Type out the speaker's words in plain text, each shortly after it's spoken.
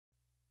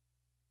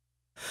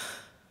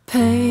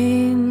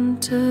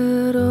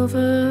painted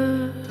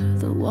over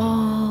the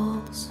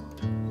walls,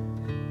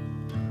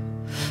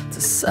 the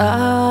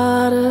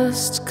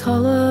saddest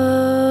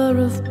color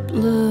of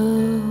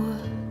blue,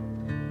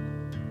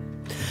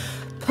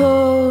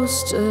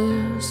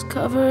 posters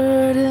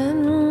covered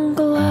in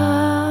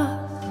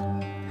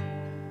glass,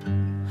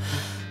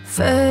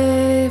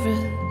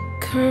 favorite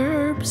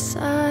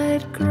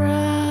curbside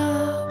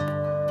grab,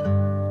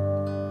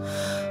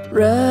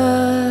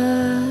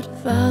 red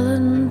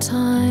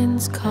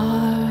Valentine's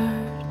card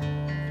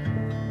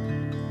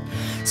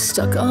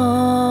stuck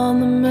on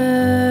the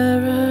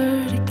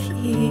mirror to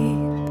keep,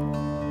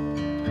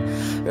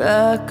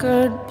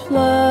 record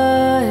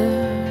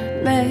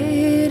player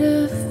made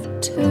of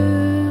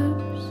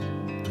tubes,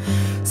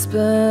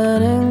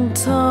 spinning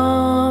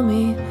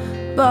Tommy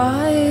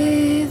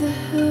by the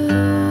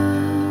hoop.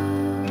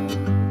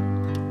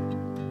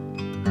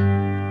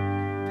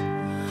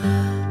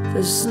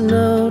 There's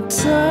no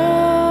time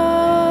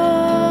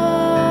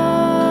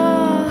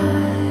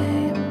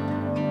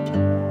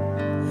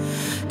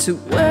to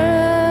waste.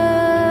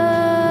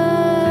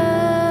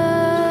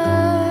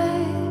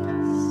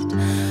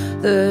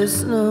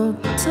 There's no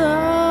time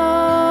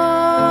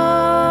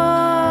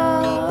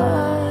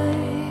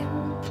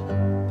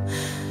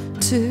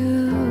to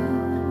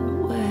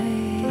wait.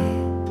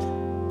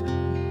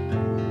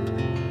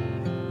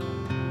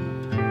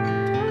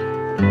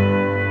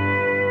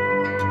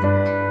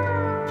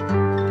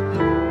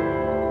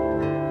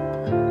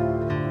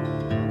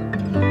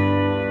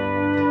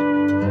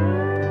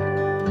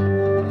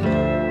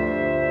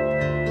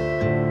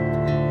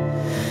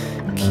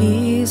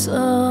 Keys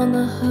on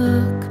the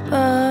hook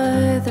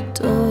by the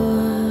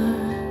door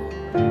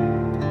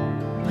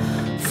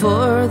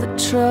for the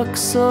truck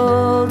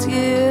sold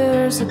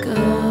years ago.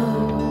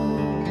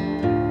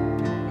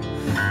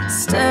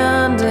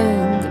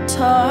 Standing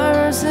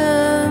guitars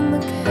in the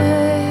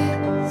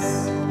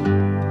case,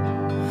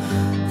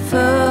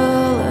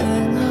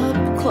 filling up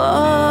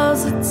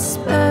closet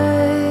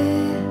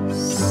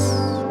space,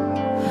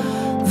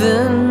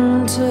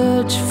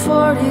 vintage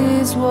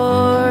 40s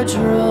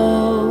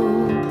wardrobe,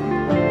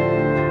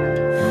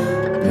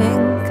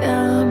 pink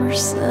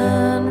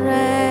Emerson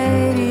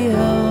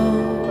Radio,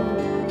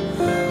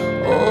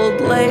 old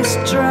lace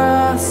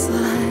dress I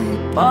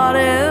bought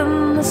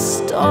in the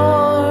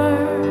store,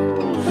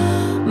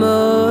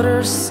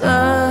 motorcycle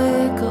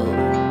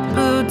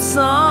boots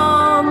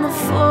on the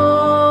floor.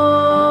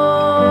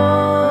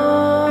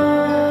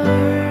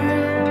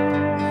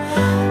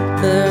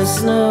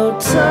 There's no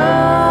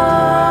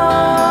time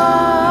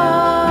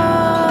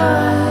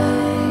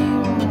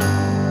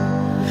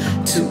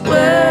to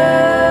waste.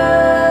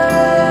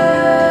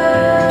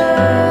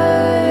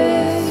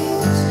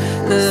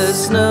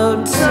 There's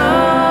no time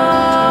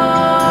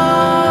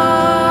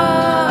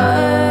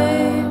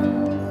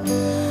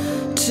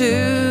to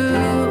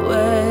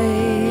wait.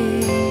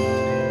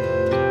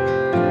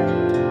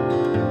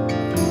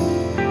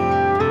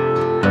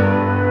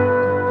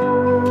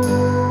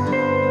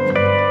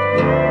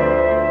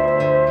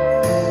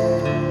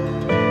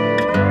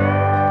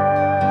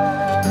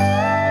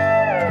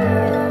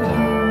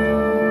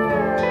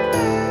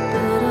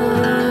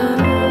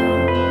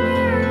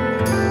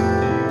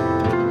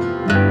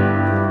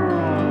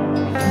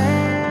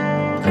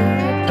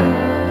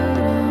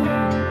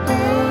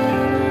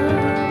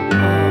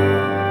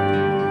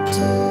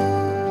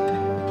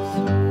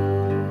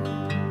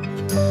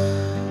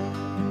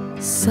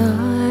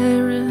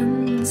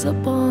 Sirens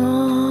up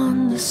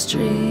on the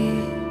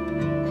street,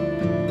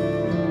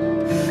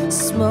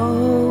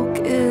 smoke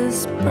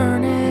is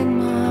burning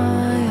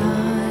my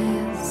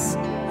eyes,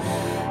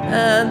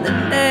 and the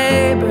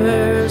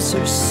neighbors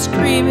are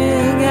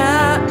screaming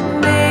at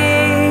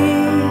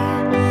me.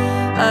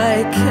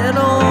 I can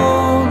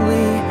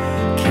only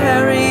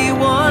carry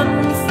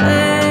one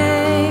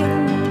thing,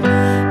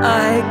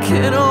 I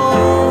can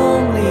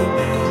only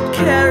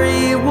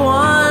carry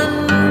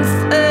one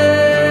thing.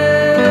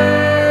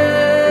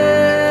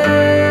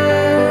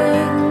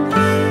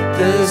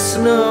 There's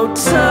no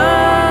time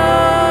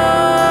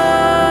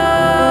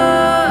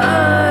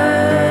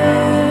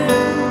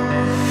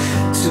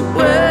to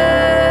waste.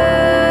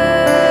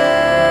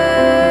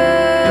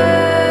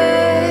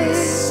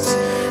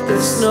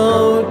 There's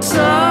no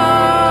time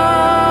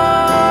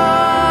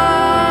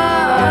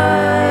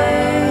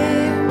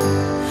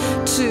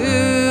to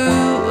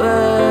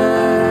wait.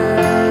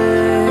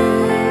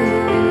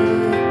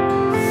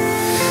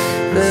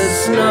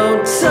 There's no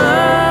time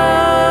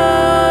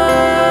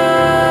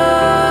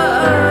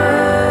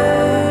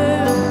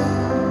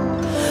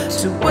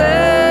to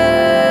waste.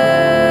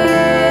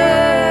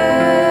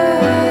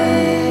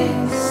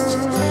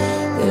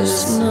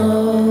 There's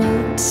no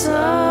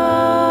time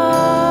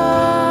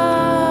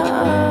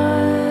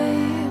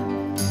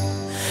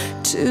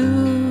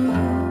to